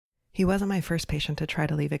He wasn't my first patient to try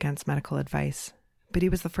to leave against medical advice, but he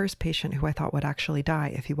was the first patient who I thought would actually die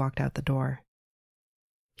if he walked out the door.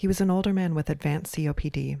 He was an older man with advanced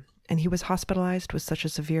COPD, and he was hospitalized with such a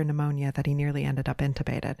severe pneumonia that he nearly ended up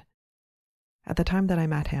intubated. At the time that I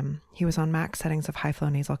met him, he was on max settings of high-flow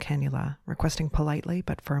nasal cannula, requesting politely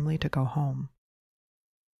but firmly to go home.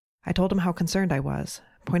 I told him how concerned I was,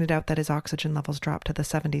 pointed out that his oxygen levels dropped to the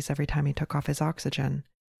 70s every time he took off his oxygen,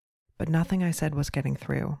 but nothing I said was getting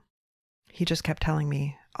through. He just kept telling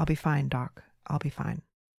me, "I'll be fine, Doc. I'll be fine."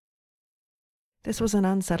 This was an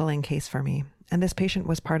unsettling case for me, and this patient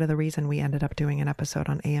was part of the reason we ended up doing an episode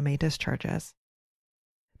on AMA discharges.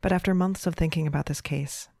 But after months of thinking about this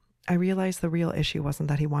case, I realized the real issue wasn't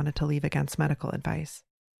that he wanted to leave against medical advice.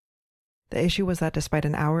 The issue was that despite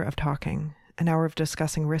an hour of talking, an hour of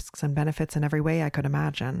discussing risks and benefits in every way I could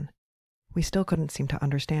imagine, we still couldn't seem to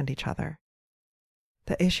understand each other.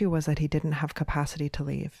 The issue was that he didn't have capacity to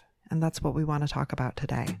leave, and that's what we want to talk about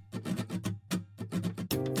today.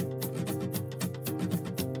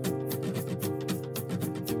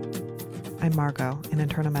 I'm Margot, an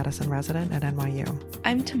internal medicine resident at NYU.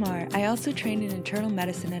 I'm Tamar. I also trained in internal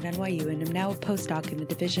medicine at NYU and am now a postdoc in the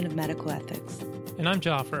Division of Medical Ethics. And I'm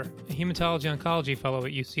Jaffer, a hematology-oncology fellow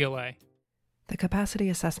at UCLA. The capacity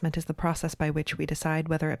assessment is the process by which we decide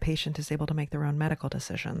whether a patient is able to make their own medical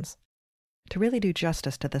decisions. To really do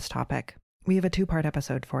justice to this topic, we have a two-part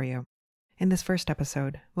episode for you. In this first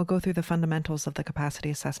episode, we'll go through the fundamentals of the capacity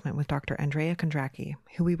assessment with Dr. Andrea Kondracki,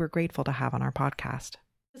 who we were grateful to have on our podcast.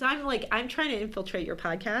 I'm trying to infiltrate your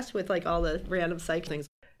podcast with all the random psych things.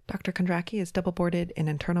 Dr. Kondracki is double-boarded in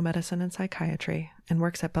internal medicine and psychiatry and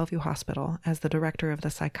works at Bellevue Hospital as the director of the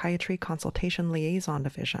Psychiatry Consultation Liaison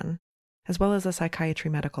Division, as well as the Psychiatry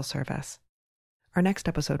Medical Service. Our next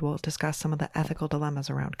episode will discuss some of the ethical dilemmas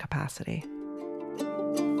around capacity.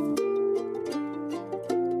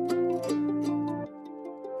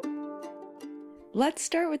 Let's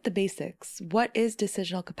start with the basics. What is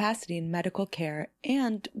decisional capacity in medical care,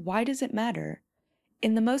 and why does it matter?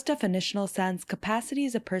 In the most definitional sense, capacity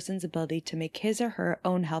is a person's ability to make his or her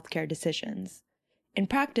own healthcare decisions. In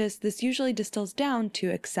practice, this usually distills down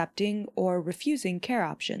to accepting or refusing care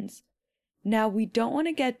options. Now, we don't want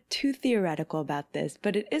to get too theoretical about this,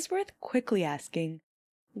 but it is worth quickly asking,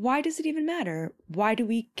 why does it even matter? Why do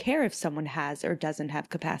we care if someone has or doesn't have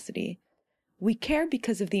capacity? We care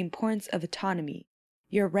because of the importance of autonomy,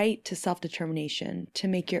 your right to self-determination, to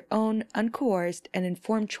make your own uncoerced and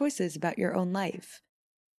informed choices about your own life.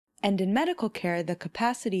 And in medical care, the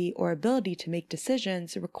capacity or ability to make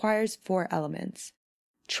decisions requires 4 elements: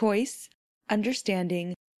 choice,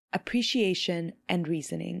 understanding, appreciation, and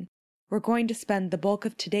reasoning. We're going to spend the bulk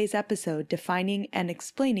of today's episode defining and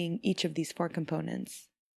explaining each of these 4 components.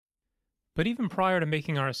 But even prior to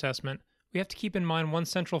making our assessment, we have to keep in mind one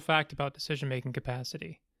central fact about decision-making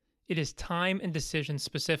capacity. It is time and decision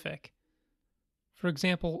specific. For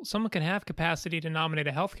example, someone can have capacity to nominate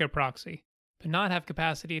a healthcare proxy, but not have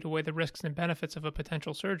capacity to weigh the risks and benefits of a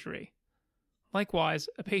potential surgery. Likewise,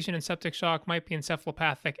 a patient in septic shock might be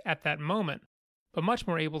encephalopathic at that moment, but much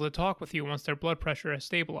more able to talk with you once their blood pressure has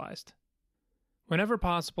stabilized. Whenever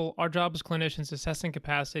possible, our job as clinicians assessing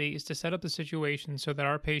capacity is to set up the situation so that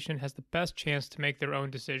our patient has the best chance to make their own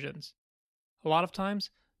decisions. A lot of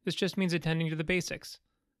times, this just means attending to the basics.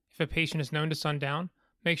 If a patient is known to sundown,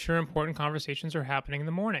 make sure important conversations are happening in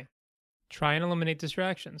the morning. Try and eliminate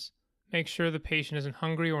distractions. Make sure the patient isn't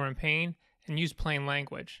hungry or in pain, and use plain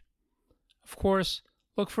language. Of course,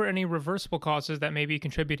 look for any reversible causes that may be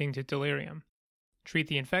contributing to delirium. Treat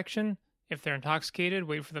the infection. If they're intoxicated,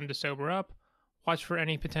 wait for them to sober up. Watch for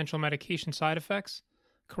any potential medication side effects.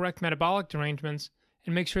 Correct metabolic derangements,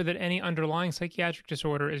 and make sure that any underlying psychiatric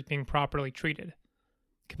disorder is being properly treated.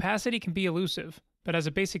 Capacity can be elusive, but as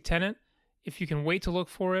a basic tenet, if you can wait to look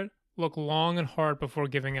for it, look long and hard before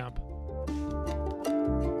giving up.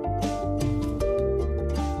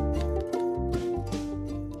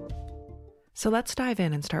 So let's dive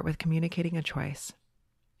in and start with communicating a choice.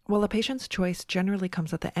 While a patient's choice generally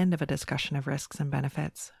comes at the end of a discussion of risks and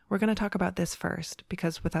benefits, we're going to talk about this first,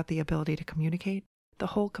 because without the ability to communicate, the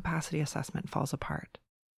whole capacity assessment falls apart.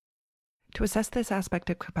 To assess this aspect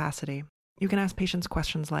of capacity, you can ask patients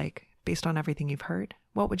questions like, based on everything you've heard,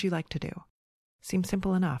 what would you like to do? Seems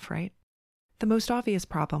simple enough, right? The most obvious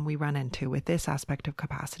problem we run into with this aspect of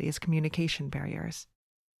capacity is communication barriers.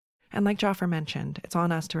 And like Jaffer mentioned, it's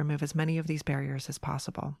on us to remove as many of these barriers as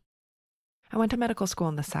possible. I went to medical school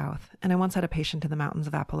in the South, and I once had a patient in the mountains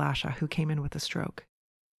of Appalachia who came in with a stroke.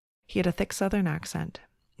 He had a thick Southern accent,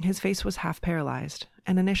 his face was half paralyzed,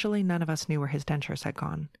 and initially none of us knew where his dentures had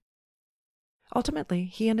gone. Ultimately,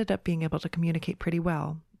 he ended up being able to communicate pretty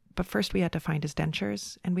well, But first we had to find his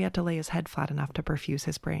dentures, and we had to lay his head flat enough to perfuse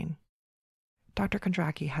his brain. Dr.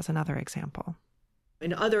 Kondracki has another example.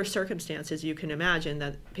 In other circumstances, you can imagine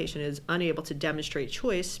that the patient is unable to demonstrate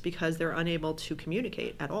choice because they're unable to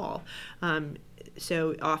communicate at all.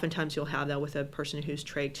 So oftentimes you'll have that with a person who's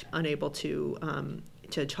trached, unable to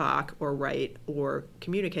talk or write or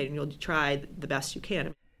communicate, and you'll try the best you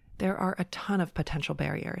can. There are a ton of potential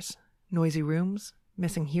barriers. Noisy rooms,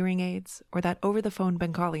 missing hearing aids, or that over-the-phone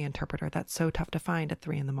Bengali interpreter that's so tough to find at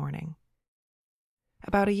 3 a.m.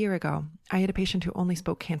 About a year ago, I had a patient who only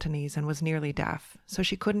spoke Cantonese and was nearly deaf, so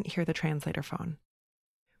she couldn't hear the translator phone.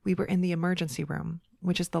 We were in the emergency room,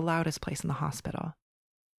 which is the loudest place in the hospital.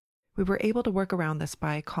 We were able to work around this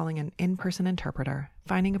by calling an in-person interpreter,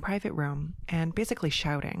 finding a private room, and basically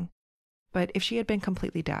shouting. But if she had been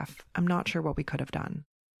completely deaf, I'm not sure what we could have done.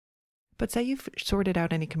 But say you've sorted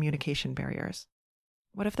out any communication barriers.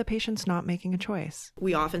 What if the patient's not making a choice?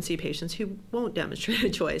 We often see patients who won't demonstrate a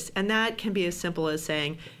choice, and that can be as simple as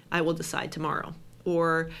saying, I will decide tomorrow,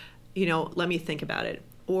 or, let me think about it,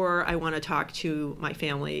 or I want to talk to my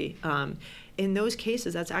family. In those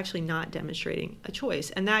cases, that's actually not demonstrating a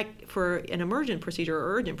choice. And that, for an emergent procedure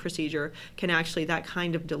or urgent procedure, that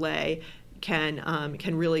kind of delay can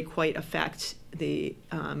really quite affect the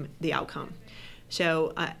outcome.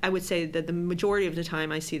 So I would say that the majority of the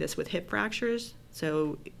time I see this with hip fractures.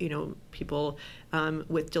 So, people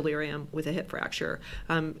with delirium with a hip fracture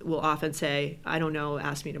will often say, I don't know,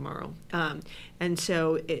 ask me tomorrow. And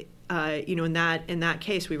so, in that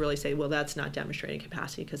case, we really say, well, that's not demonstrating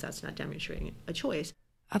capacity because that's not demonstrating a choice.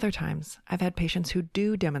 Other times, I've had patients who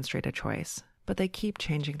do demonstrate a choice, but they keep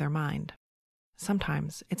changing their mind.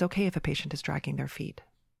 Sometimes it's okay if a patient is dragging their feet.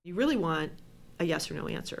 You really want a yes or no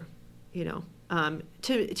answer,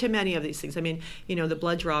 to many of these things. I mean, the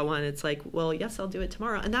blood draw one, it's like, well, yes, I'll do it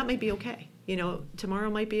tomorrow. And that might be okay. Tomorrow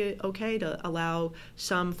might be okay to allow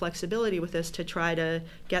some flexibility with this to try to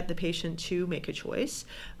get the patient to make a choice.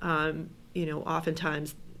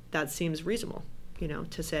 Oftentimes that seems reasonable,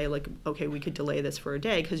 to say, like, okay, we could delay this for a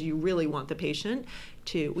day because you really want the patient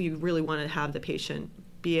we really want to have the patient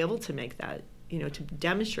be able to make that, to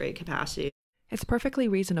demonstrate capacity. It's perfectly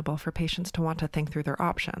reasonable for patients to want to think through their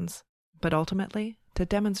options. But ultimately, to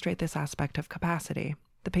demonstrate this aspect of capacity,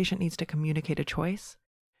 the patient needs to communicate a choice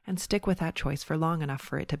and stick with that choice for long enough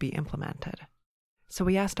for it to be implemented. So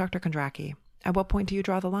we asked Dr. Kondracki, at what point do you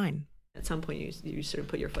draw the line? At some point, you sort of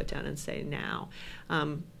put your foot down and say, now.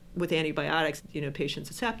 With antibiotics,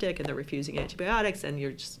 patients are septic and they're refusing antibiotics, and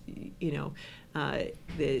you're just,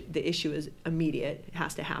 the issue is immediate. It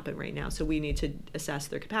has to happen right now. So we need to assess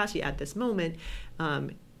their capacity at this moment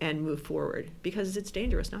and move forward because it's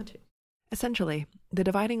dangerous not to. Essentially, the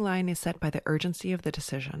dividing line is set by the urgency of the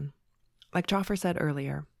decision. Like Joffer said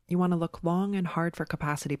earlier, you want to look long and hard for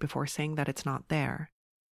capacity before saying that it's not there.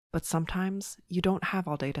 But sometimes you don't have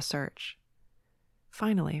all day to search.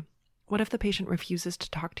 Finally, what if the patient refuses to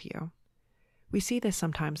talk to you? We see this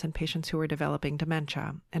sometimes in patients who are developing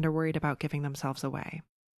dementia and are worried about giving themselves away.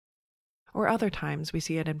 Or other times we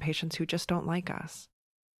see it in patients who just don't like us.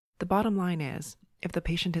 The bottom line is, if the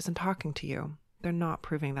patient isn't talking to you, they're not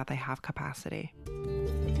proving that they have capacity.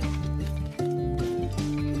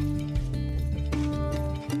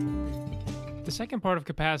 The second part of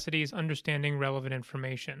capacity is understanding relevant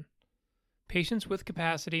information. Patients with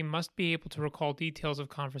capacity must be able to recall details of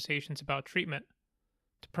conversations about treatment,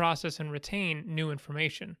 to process and retain new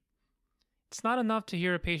information. It's not enough to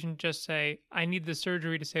hear a patient just say, I need this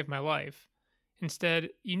surgery to save my life. Instead,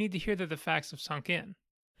 you need to hear that the facts have sunk in.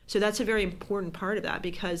 So that's a very important part of that,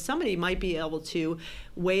 because somebody might be able to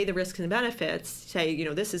weigh the risks and benefits, say,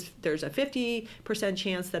 there's a 50%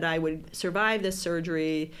 chance that I would survive this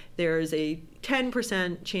surgery. There's a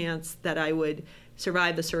 10% chance that I would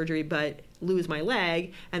survive the surgery but lose my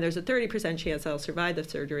leg, and there's a 30% chance I'll survive the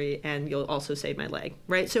surgery and you'll also save my leg,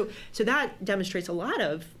 right? So that demonstrates a lot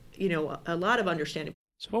of understanding.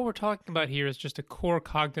 So what we're talking about here is just a core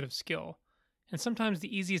cognitive skill, and sometimes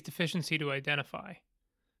the easiest deficiency to identify.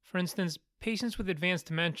 For instance, patients with advanced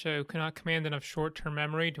dementia who cannot command enough short-term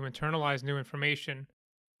memory to internalize new information,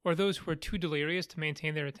 or those who are too delirious to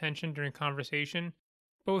maintain their attention during conversation,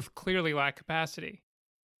 both clearly lack capacity.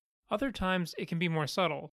 Other times, it can be more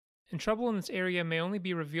subtle, and trouble in this area may only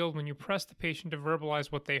be revealed when you press the patient to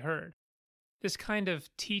verbalize what they heard. This kind of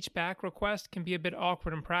teach-back request can be a bit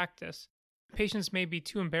awkward in practice. Patients may be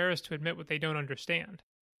too embarrassed to admit what they don't understand.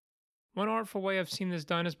 One artful way I've seen this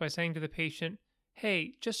done is by saying to the patient,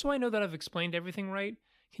 hey, just so I know that I've explained everything right,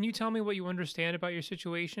 can you tell me what you understand about your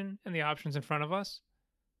situation and the options in front of us?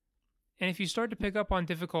 And if you start to pick up on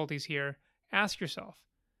difficulties here, ask yourself,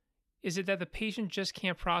 Is it that the patient just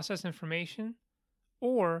can't process information?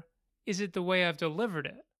 Or is it the way I've delivered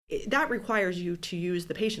it? That requires you to use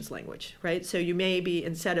the patient's language, right? So you may be,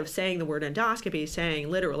 instead of saying the word endoscopy, saying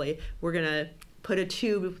literally, we're going to put a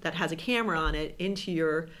tube that has a camera on it into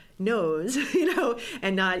your nose,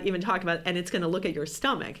 and not even talk about, and it's going to look at your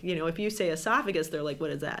stomach. If you say esophagus, they're like,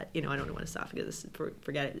 what is that? I don't know what esophagus is,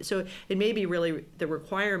 forget it. So it may be really, the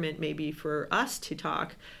requirement may be for us to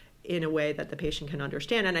talk in a way that the patient can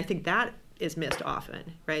understand. And I think that is missed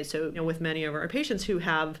often, right? So with many of our patients who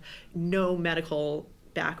have no medical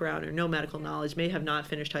background or no medical knowledge, may have not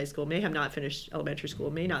finished high school, may have not finished elementary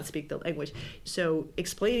school, may not speak the language. So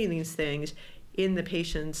explaining these things in the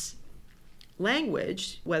patient's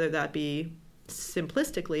language, whether that be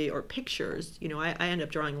simplistically or pictures, I end up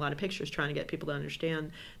drawing a lot of pictures trying to get people to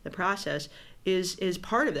understand the process, is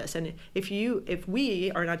part of this. And if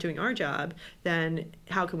we are not doing our job, then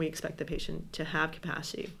how can we expect the patient to have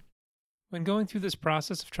capacity? When going through this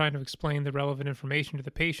process of trying to explain the relevant information to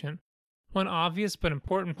the patient, one obvious but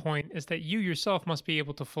important point is that you yourself must be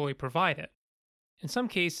able to fully provide it. In some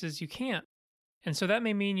cases, you can't, and so that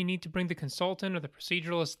may mean you need to bring the consultant or the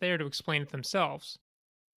proceduralist there to explain it themselves.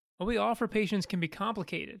 What we offer patients can be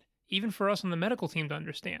complicated, even for us on the medical team to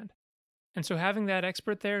understand, and so having that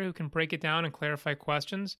expert there who can break it down and clarify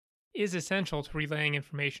questions is essential to relaying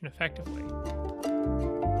information effectively.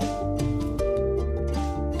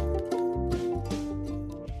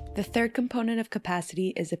 The third component of capacity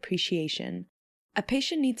is appreciation. A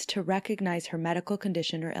patient needs to recognize her medical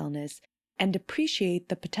condition or illness and appreciate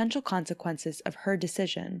the potential consequences of her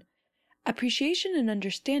decision. Appreciation and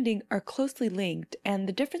understanding are closely linked, and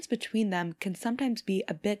the difference between them can sometimes be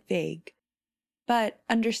a bit vague. But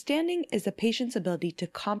understanding is a patient's ability to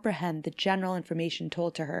comprehend the general information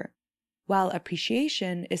told to her, while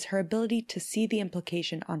appreciation is her ability to see the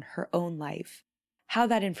implication on her own life, how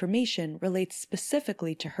that information relates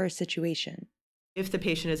specifically to her situation. If the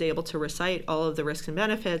patient is able to recite all of the risks and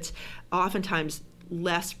benefits, oftentimes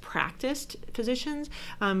less practiced physicians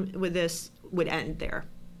with this would end there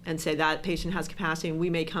and say that patient has capacity, and we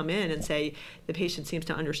may come in and say the patient seems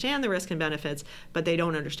to understand the risks and benefits, but they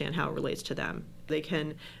don't understand how it relates to them. They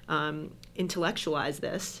can intellectualize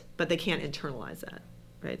this, but they can't internalize that,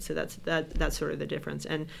 right? So that's sort of the difference.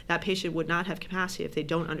 And that patient would not have capacity if they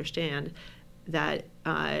don't understand that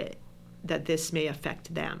this may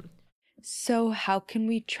affect them. So how can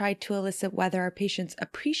we try to elicit whether our patients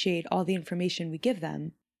appreciate all the information we give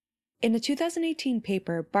them? In a 2018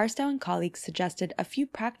 paper, Barstow and colleagues suggested a few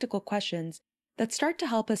practical questions that start to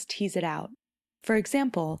help us tease it out. For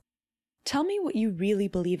example, tell me what you really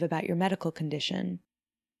believe about your medical condition.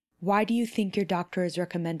 Why do you think your doctor has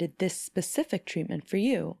recommended this specific treatment for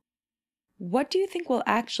you? What do you think will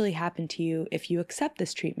actually happen to you if you accept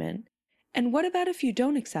this treatment? And what about if you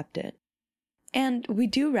don't accept it? And we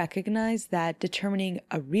do recognize that determining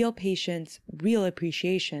a real patient's real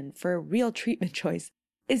appreciation for a real treatment choice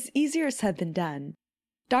is easier said than done.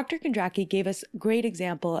 Dr. Kondracki gave us a great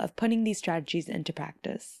example of putting these strategies into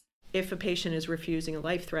practice. If a patient is refusing a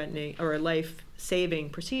life-threatening or a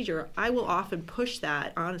life-saving procedure, I will often push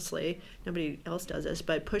that, honestly, nobody else does this,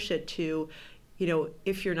 but push it to,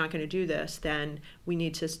 if you're not going to do this, then we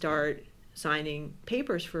need to start signing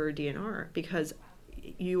papers for DNR, because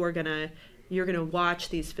you're going to watch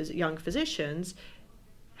these young physicians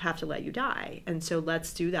have to let you die. And so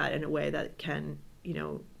let's do that in a way that can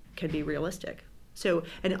be realistic. So,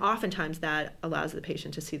 and oftentimes that allows the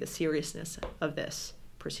patient to see the seriousness of this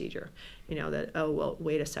procedure. That, oh, well,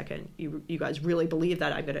 wait a second, you guys really believe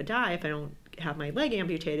that I'm going to die if I don't have my leg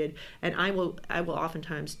amputated. And I will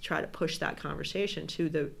oftentimes try to push that conversation to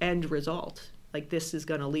the end result. Like, this is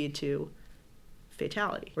going to lead to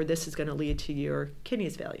fatality, or this is going to lead to your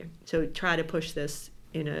kidneys failure. So try to push this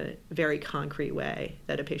in a very concrete way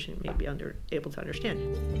that a patient may be able to understand.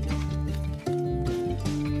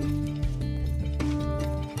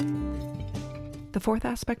 The fourth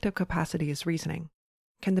aspect of capacity is reasoning.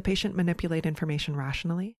 Can the patient manipulate information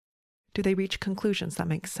rationally? Do they reach conclusions that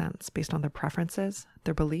make sense based on their preferences,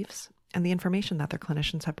 their beliefs, and the information that their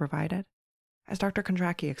clinicians have provided? As Dr.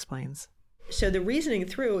 Kondracki explains. So the reasoning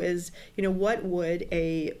through is, what would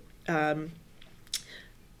a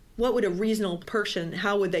reasonable person,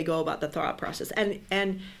 how would they go about the thought process?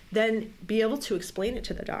 And then be able to explain it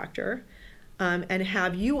to the doctor and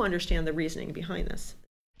have you understand the reasoning behind this.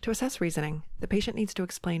 To assess reasoning, the patient needs to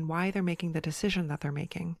explain why they're making the decision that they're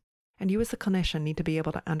making, and you as the clinician need to be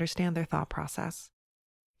able to understand their thought process.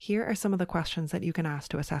 Here are some of the questions that you can ask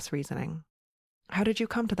to assess reasoning. How did you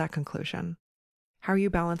come to that conclusion? How are you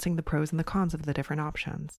balancing the pros and the cons of the different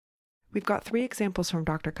options? We've got 3 examples from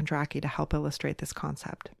Dr. Kondracki to help illustrate this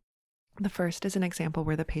concept. The first is an example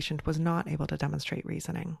where the patient was not able to demonstrate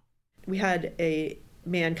reasoning. We had a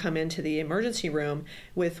man come into the emergency room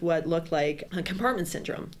with what looked like a compartment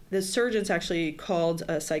syndrome. The surgeons actually called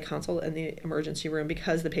a psych consult in the emergency room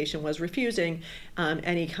because the patient was refusing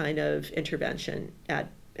any kind of intervention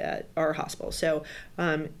at our hospital. So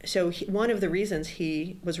one of the reasons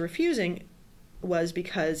he was refusing was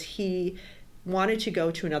because he wanted to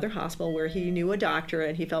go to another hospital where he knew a doctor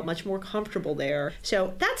and he felt much more comfortable there.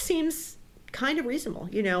 So that seems kind of reasonable,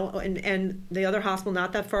 and the other hospital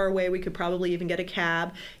not that far away, we could probably even get a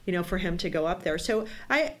cab, for him to go up there. So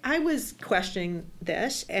I was questioning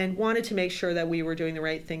this and wanted to make sure that we were doing the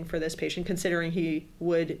right thing for this patient, considering he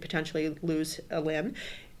would potentially lose a limb.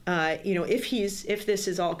 If this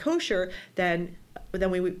is all kosher, then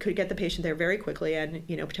we could get the patient there very quickly and,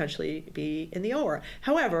 potentially be in the OR.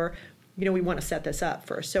 However, we want to set this up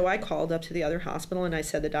first. So I called up to the other hospital and I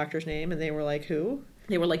said the doctor's name, and they were like, who?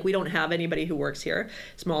 They were like, we don't have anybody who works here,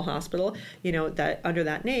 small hospital, that under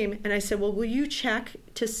that name. And I said, well, will you check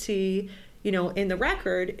to see, in the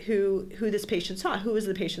record who this patient saw, who was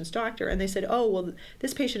the patient's doctor? And they said, oh, well,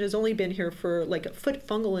 this patient has only been here for like a foot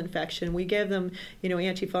fungal infection. We gave them,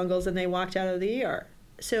 antifungals, and they walked out of the ER.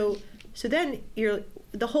 So then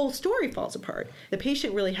the whole story falls apart. The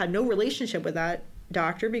patient really had no relationship with that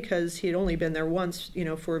doctor because he had only been there once,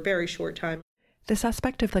 for a very short time. This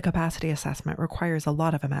aspect of the capacity assessment requires a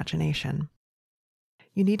lot of imagination.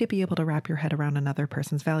 You need to be able to wrap your head around another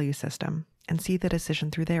person's value system and see the decision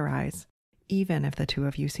through their eyes, even if the two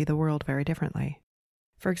of you see the world very differently.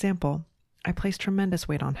 For example, I place tremendous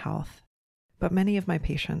weight on health, but many of my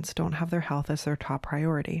patients don't have their health as their top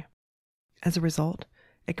priority. As a result,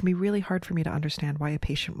 it can be really hard for me to understand why a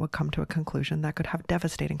patient would come to a conclusion that could have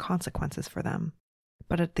devastating consequences for them.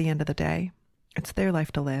 But at the end of the day, it's their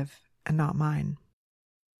life to live, and not mine.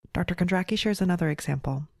 Dr. Kondracki shares another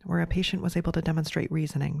example where a patient was able to demonstrate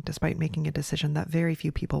reasoning despite making a decision that very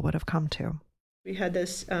few people would have come to. We had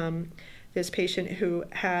this patient who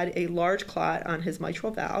had a large clot on his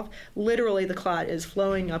mitral valve. Literally, the clot is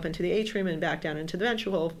flowing up into the atrium and back down into the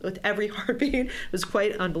ventricle with every heartbeat. It was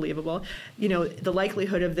quite unbelievable. The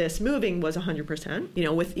likelihood of this moving was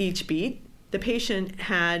 100%, with each beat. The patient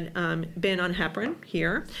had been on heparin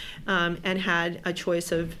here and had a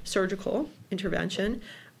choice of surgical intervention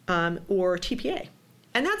or TPA.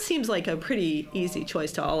 And that seems like a pretty easy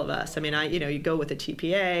choice to all of us. I mean, you go with the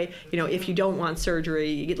TPA. If you don't want surgery,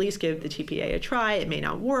 you at least give the TPA a try. It may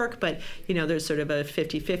not work, but, there's sort of a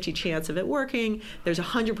 50-50 chance of it working. There's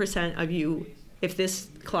 100% of you, if this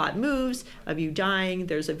clot moves, of you dying.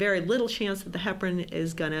 There's a very little chance that the heparin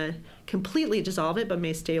is going to completely dissolve it, but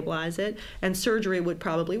may stabilize it. And surgery would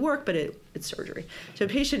probably work, but it's surgery. So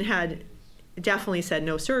the patient had definitely said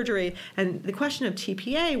no surgery, and the question of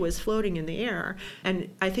TPA was floating in the air.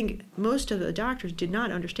 And I think most of the doctors did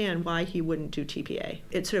not understand why he wouldn't do TPA.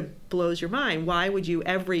 It sort of blows your mind. Why would you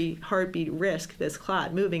every heartbeat risk this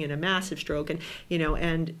clot moving in a massive stroke? And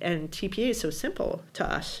TPA is so simple to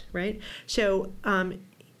us, right? So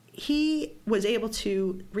he was able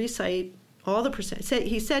to recite all the percent.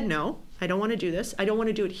 He said, no, I don't want to do this. I don't want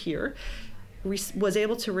to do it here. Was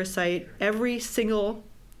able to recite every single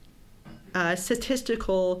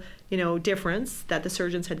statistical, difference that the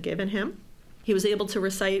surgeons had given him. He was able to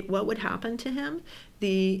recite what would happen to him,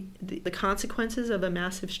 the consequences of a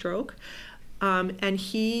massive stroke, and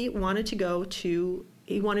he wanted to go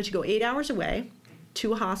 8 hours away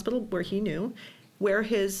to a hospital where he knew, where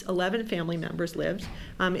his 11 family members lived,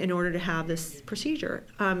 in order to have this procedure.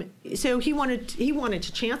 So he wanted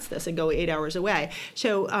to chance this and go 8 hours away.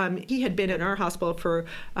 So he had been in our hospital for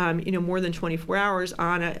more than 24 hours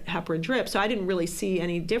on a heparin drip. So I didn't really see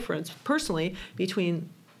any difference personally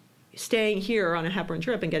between staying here on a heparin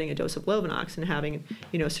drip and getting a dose of Lovenox and having,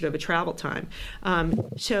 sort of a travel time.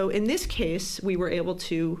 So in this case, we were able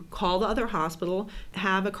to call the other hospital,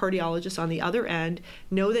 have a cardiologist on the other end,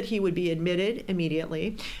 know that he would be admitted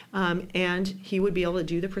immediately, and he would be able to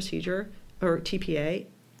do the procedure, or TPA,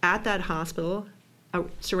 at that hospital,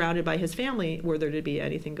 surrounded by his family, were there to be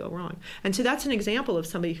anything go wrong. And so that's an example of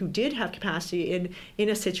somebody who did have capacity in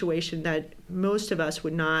a situation that most of us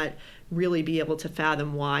would not really be able to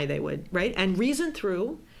fathom why they would, right? And reason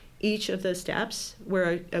through each of the steps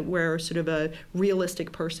where sort of a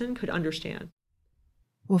realistic person could understand.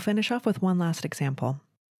 We'll finish off with one last example.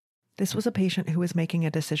 This was a patient who was making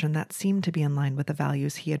a decision that seemed to be in line with the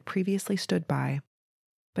values he had previously stood by,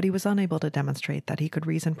 but he was unable to demonstrate that he could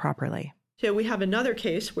reason properly. So we have another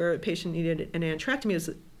case where a patient needed an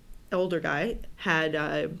aneurysectomy. older guy had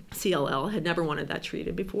CLL, had never wanted that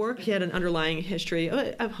treated before. He had an underlying history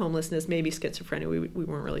of homelessness, maybe schizophrenia. We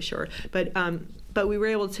weren't really sure. But we were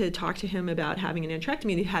able to talk to him about having an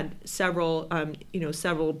antrectomy. He had several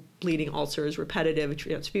bleeding ulcers, repetitive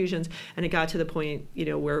transfusions, and it got to the point,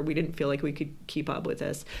 where we didn't feel like we could keep up with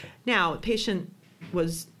this. Now, the patient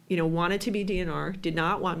was wanted to be DNR, did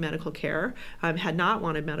not want medical care, had not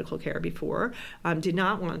wanted medical care before, did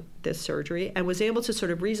not want this surgery, and was able to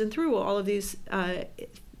sort of reason through all of these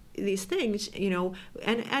things,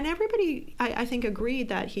 and everybody, I think, agreed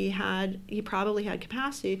that he probably had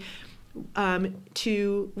capacity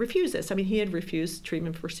to refuse this. I mean, he had refused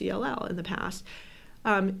treatment for CLL in the past.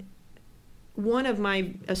 One of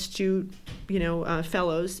my astute,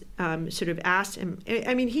 fellows sort of asked him.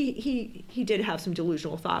 I mean, he did have some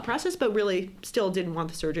delusional thought process, but really still didn't want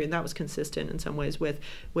the surgery, and that was consistent in some ways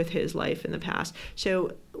with his life in the past.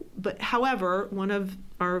 So, however, one of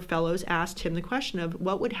our fellows asked him the question of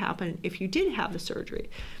what would happen if you did have the surgery,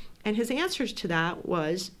 and his answers to that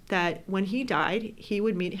was that when he died, he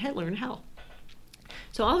would meet Hitler in hell.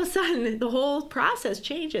 So all of a sudden, the whole process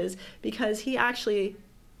changes because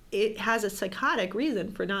it has a psychotic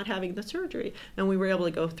reason for not having the surgery, and we were able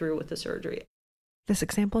to go through with the surgery. This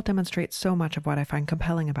example demonstrates so much of what I find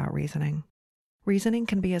compelling about reasoning. Reasoning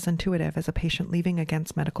can be as intuitive as a patient leaving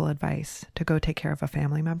against medical advice to go take care of a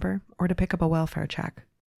family member or to pick up a welfare check.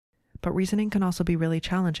 But reasoning can also be really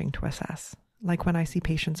challenging to assess, like when I see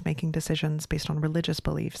patients making decisions based on religious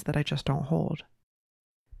beliefs that I just don't hold.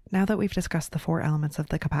 Now that we've discussed the 4 elements of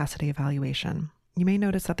the capacity evaluation, you may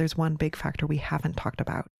notice that there's one big factor we haven't talked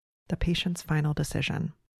about: the patient's final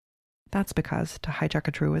decision. That's because, to hijack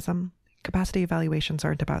a truism, capacity evaluations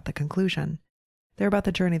aren't about the conclusion. They're about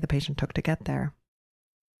the journey the patient took to get there.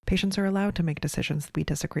 Patients are allowed to make decisions that we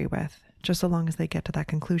disagree with, just so long as they get to that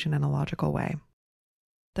conclusion in a logical way.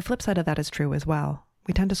 The flip side of that is true as well.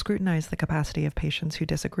 We tend to scrutinize the capacity of patients who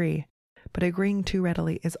disagree, but agreeing too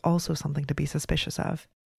readily is also something to be suspicious of.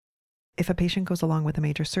 If a patient goes along with a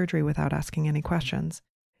major surgery without asking any questions,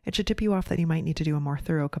 it should tip you off that you might need to do a more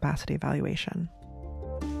thorough capacity evaluation.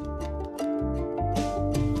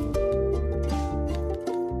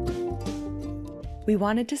 We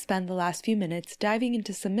wanted to spend the last few minutes diving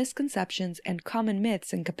into some misconceptions and common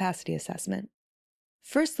myths in capacity assessment.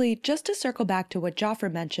 Firstly, just to circle back to what Jaffer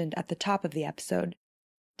mentioned at the top of the episode,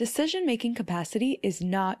 decision-making capacity is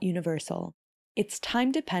not universal. It's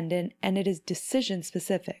time-dependent and it is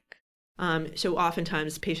decision-specific. So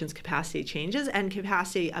oftentimes patient's capacity changes, and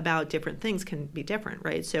capacity about different things can be different,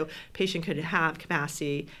 right? So patient could have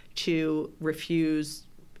capacity to refuse,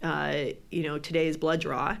 today's blood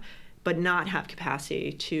draw, but not have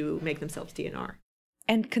capacity to make themselves DNR.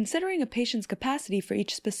 And considering a patient's capacity for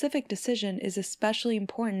each specific decision is especially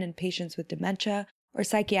important in patients with dementia or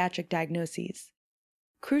psychiatric diagnoses.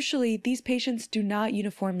 Crucially, these patients do not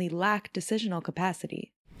uniformly lack decisional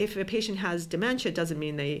capacity. If a patient has dementia, it doesn't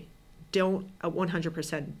mean they don't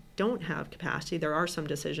 100% don't have capacity. There are some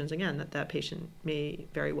decisions, again, that patient may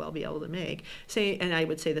very well be able to make. And I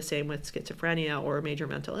would say the same with schizophrenia or major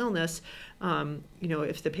mental illness.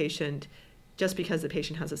 If the patient, just because the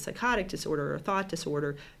patient has a psychotic disorder or thought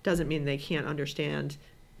disorder, doesn't mean they can't understand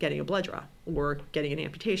getting a blood draw or getting an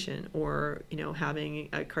amputation or, having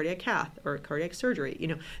a cardiac cath or cardiac surgery,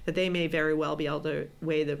 that they may very well be able to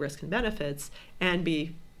weigh the risks and benefits and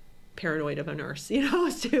be paranoid of a nurse,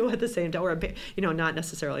 too, at the same time, or, not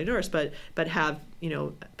necessarily a nurse, but have,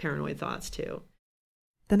 paranoid thoughts too.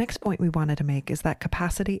 The next point we wanted to make is that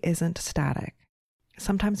capacity isn't static.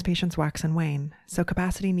 Sometimes patients wax and wane, so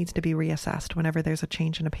capacity needs to be reassessed whenever there's a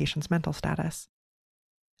change in a patient's mental status.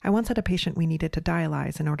 I once had a patient we needed to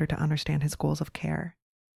dialyze in order to understand his goals of care,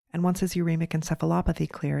 and once his uremic encephalopathy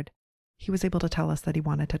cleared, he was able to tell us that he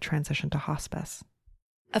wanted to transition to hospice.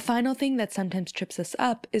 A final thing that sometimes trips us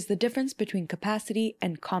up is the difference between capacity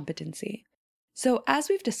and competency. So, as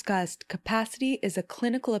we've discussed, capacity is a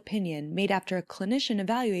clinical opinion made after a clinician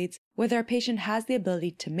evaluates whether a patient has the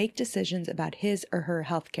ability to make decisions about his or her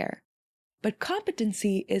healthcare. But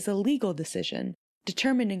competency is a legal decision,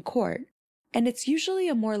 determined in court, and it's usually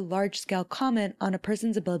a more large-scale comment on a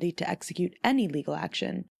person's ability to execute any legal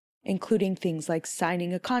action, including things like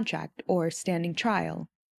signing a contract or standing trial.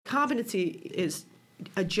 Competency is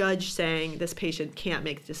a judge saying this patient can't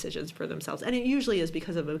make decisions for themselves. And it usually is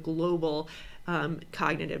because of a global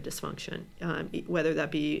cognitive dysfunction, whether that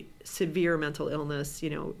be severe mental illness,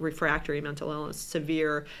 refractory mental illness,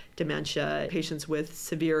 severe dementia, patients with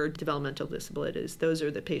severe developmental disabilities. Those are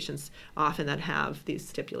the patients often that have these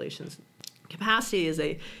stipulations. Capacity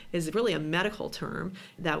is really a medical term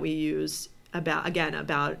that we use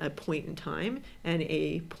about a point in time and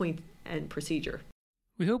a point and procedure.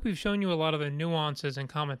 We hope we've shown you a lot of the nuances and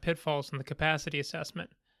common pitfalls in the capacity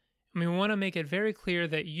assessment. And we want to make it very clear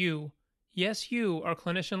that you, yes you, our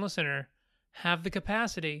clinician listener, have the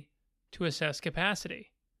capacity to assess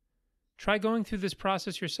capacity. Try going through this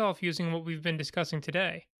process yourself using what we've been discussing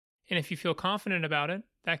today. And if you feel confident about it,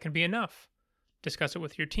 that can be enough. Discuss it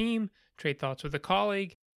with your team, trade thoughts with a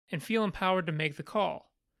colleague, and feel empowered to make the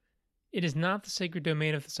call. It is not the sacred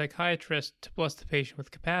domain of the psychiatrist to bless the patient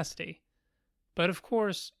with capacity. But of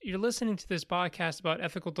course, you're listening to this podcast about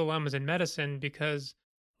ethical dilemmas in medicine because,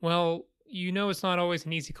 well, you know it's not always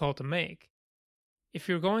an easy call to make. If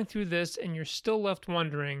you're going through this and you're still left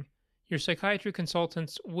wondering, your psychiatry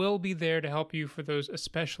consultants will be there to help you for those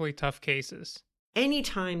especially tough cases.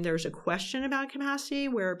 Anytime there's a question about capacity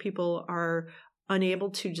where people are unable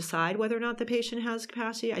to decide whether or not the patient has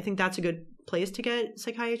capacity, I think that's a good place to get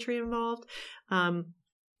psychiatry involved,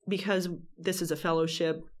 because this is a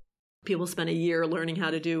fellowship. People spend a year learning how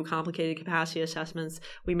to do complicated capacity assessments.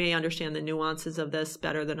 We may understand the nuances of this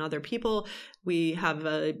better than other people. We have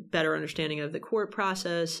a better understanding of the court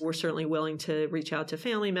process. We're certainly willing to reach out to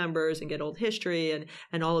family members and get old history,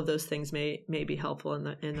 and all of those things may be helpful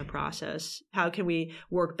in the process. How can we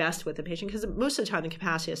work best with the patient? Because most of the time the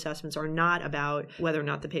capacity assessments are not about whether or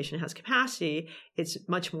not the patient has capacity. It's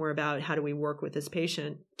much more about how do we work with this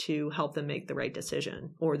patient to help them make the right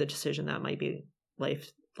decision, or the decision that might be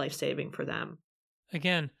life-saving for them.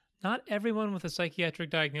 Again, not everyone with a psychiatric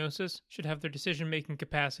diagnosis should have their decision-making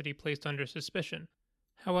capacity placed under suspicion.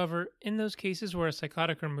 However, in those cases where a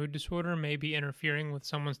psychotic or mood disorder may be interfering with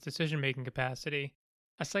someone's decision-making capacity,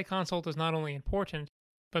 a psych consult is not only important,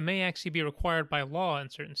 but may actually be required by law in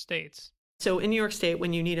certain states. So in New York State,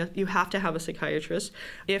 when you have to have a psychiatrist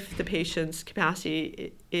if the patient's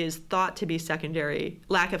capacity is thought to be secondary,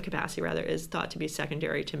 lack of capacity rather, is thought to be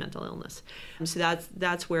secondary to mental illness. So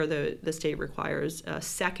that's where the state requires a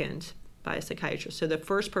second by a psychiatrist. So the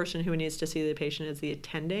first person who needs to see the patient is the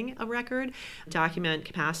attending of record, document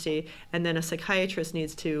capacity, and then a psychiatrist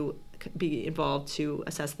needs to be involved to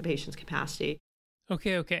assess the patient's capacity.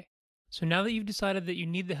 Okay. So now that you've decided that you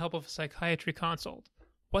need the help of a psychiatry consult,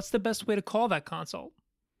 what's the best way to call that consult?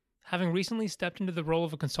 Having recently stepped into the role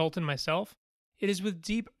of a consultant myself, it is with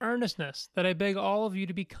deep earnestness that I beg all of you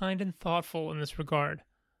to be kind and thoughtful in this regard.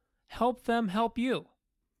 Help them help you.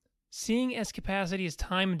 Seeing as capacity is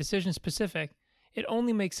time and decision specific, it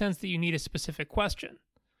only makes sense that you need a specific question.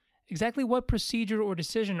 Exactly what procedure or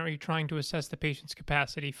decision are you trying to assess the patient's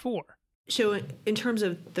capacity for? So in terms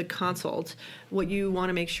of the consult, what you want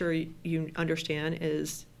to make sure you understand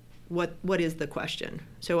is what is the question.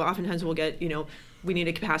 So oftentimes we'll get, we need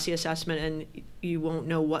a capacity assessment, and you won't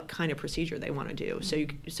know what kind of procedure they want to do. So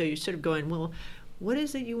you sort of going, well, what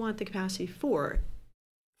is it you want the capacity for?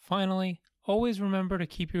 Finally, always remember to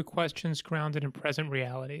keep your questions grounded in present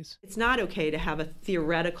realities. It's not okay to have a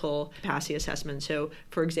theoretical capacity assessment. So,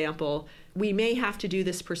 for example, we may have to do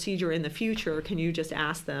this procedure in the future. Can you just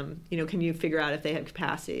ask them, can you figure out if they have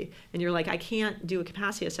capacity? And you're like, I can't do a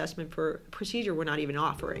capacity assessment for a procedure we're not even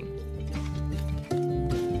offering.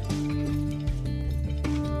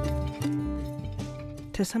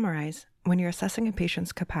 To summarize, when you're assessing a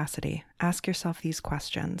patient's capacity, ask yourself these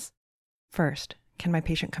questions. First, can my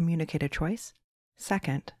patient communicate a choice?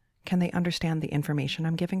 Second, can they understand the information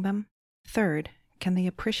I'm giving them? Third, can they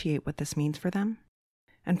appreciate what this means for them?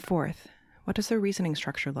 And fourth, what does their reasoning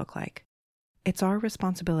structure look like? It's our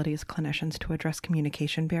responsibility as clinicians to address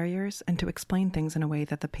communication barriers and to explain things in a way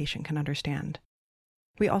that the patient can understand.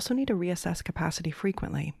 We also need to reassess capacity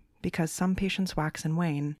frequently because some patients wax and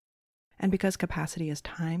wane, and because capacity is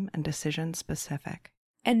time and decision specific.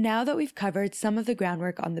 And now that we've covered some of the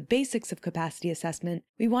groundwork on the basics of capacity assessment,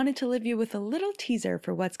 we wanted to leave you with a little teaser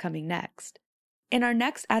for what's coming next. In our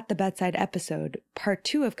next At the Bedside episode, part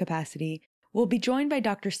 2 of capacity, we'll be joined by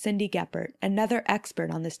Dr. Cindy Geppert, another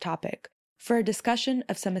expert on this topic, for a discussion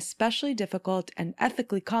of some especially difficult and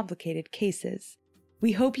ethically complicated cases.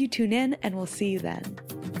 We hope you tune in, and we'll see you then.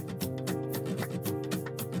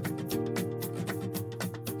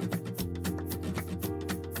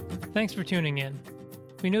 Thanks for tuning in.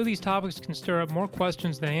 We know these topics can stir up more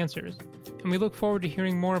questions than answers, and we look forward to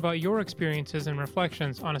hearing more about your experiences and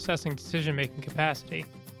reflections on assessing decision-making capacity.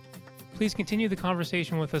 Please continue the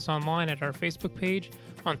conversation with us online at our Facebook page,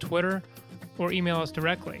 on Twitter, or email us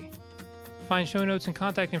directly. Find show notes and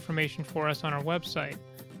contact information for us on our website,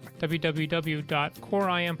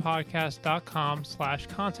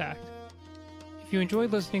 www.coreimpodcast.com/contact. If you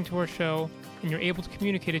enjoyed listening to our show and you're able to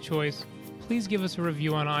communicate a choice, please give us a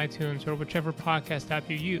review on iTunes or whichever podcast app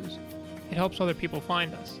you use. It helps other people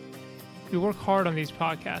find us. We work hard on these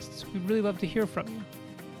podcasts. We'd really love to hear from you.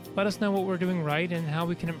 Let us know what we're doing right and how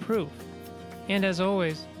we can improve. And as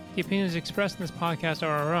always, the opinions expressed in this podcast are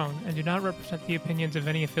our own and do not represent the opinions of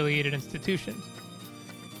any affiliated institutions.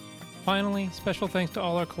 Finally, special thanks to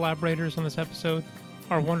all our collaborators on this episode,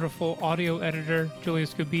 our wonderful audio editor, Julia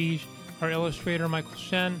Skubij, our illustrator, Michael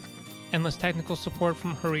Shen, endless technical support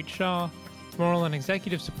from Harit Shah, moral and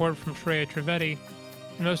executive support from Shreya Trivedi,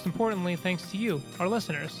 and most importantly, thanks to you, our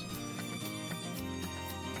listeners.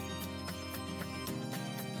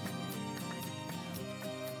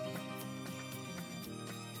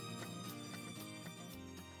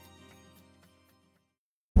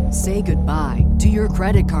 Say goodbye to your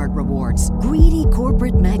credit card rewards. Greedy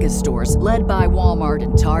corporate mega stores, led by Walmart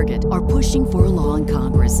and Target, are pushing for a law in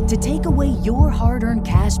Congress to take away your hard-earned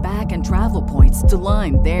cash back and travel points to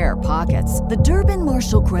line their pockets. The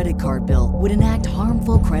Durbin-Marshall credit card bill would enact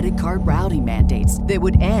harmful credit card routing mandates that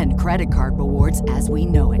would end credit card rewards as we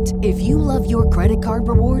know it. If you love your credit card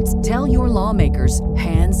rewards, tell your lawmakers,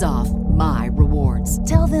 hands off my rewards.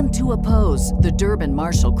 Tell them to oppose the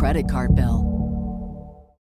Durbin-Marshall credit card bill.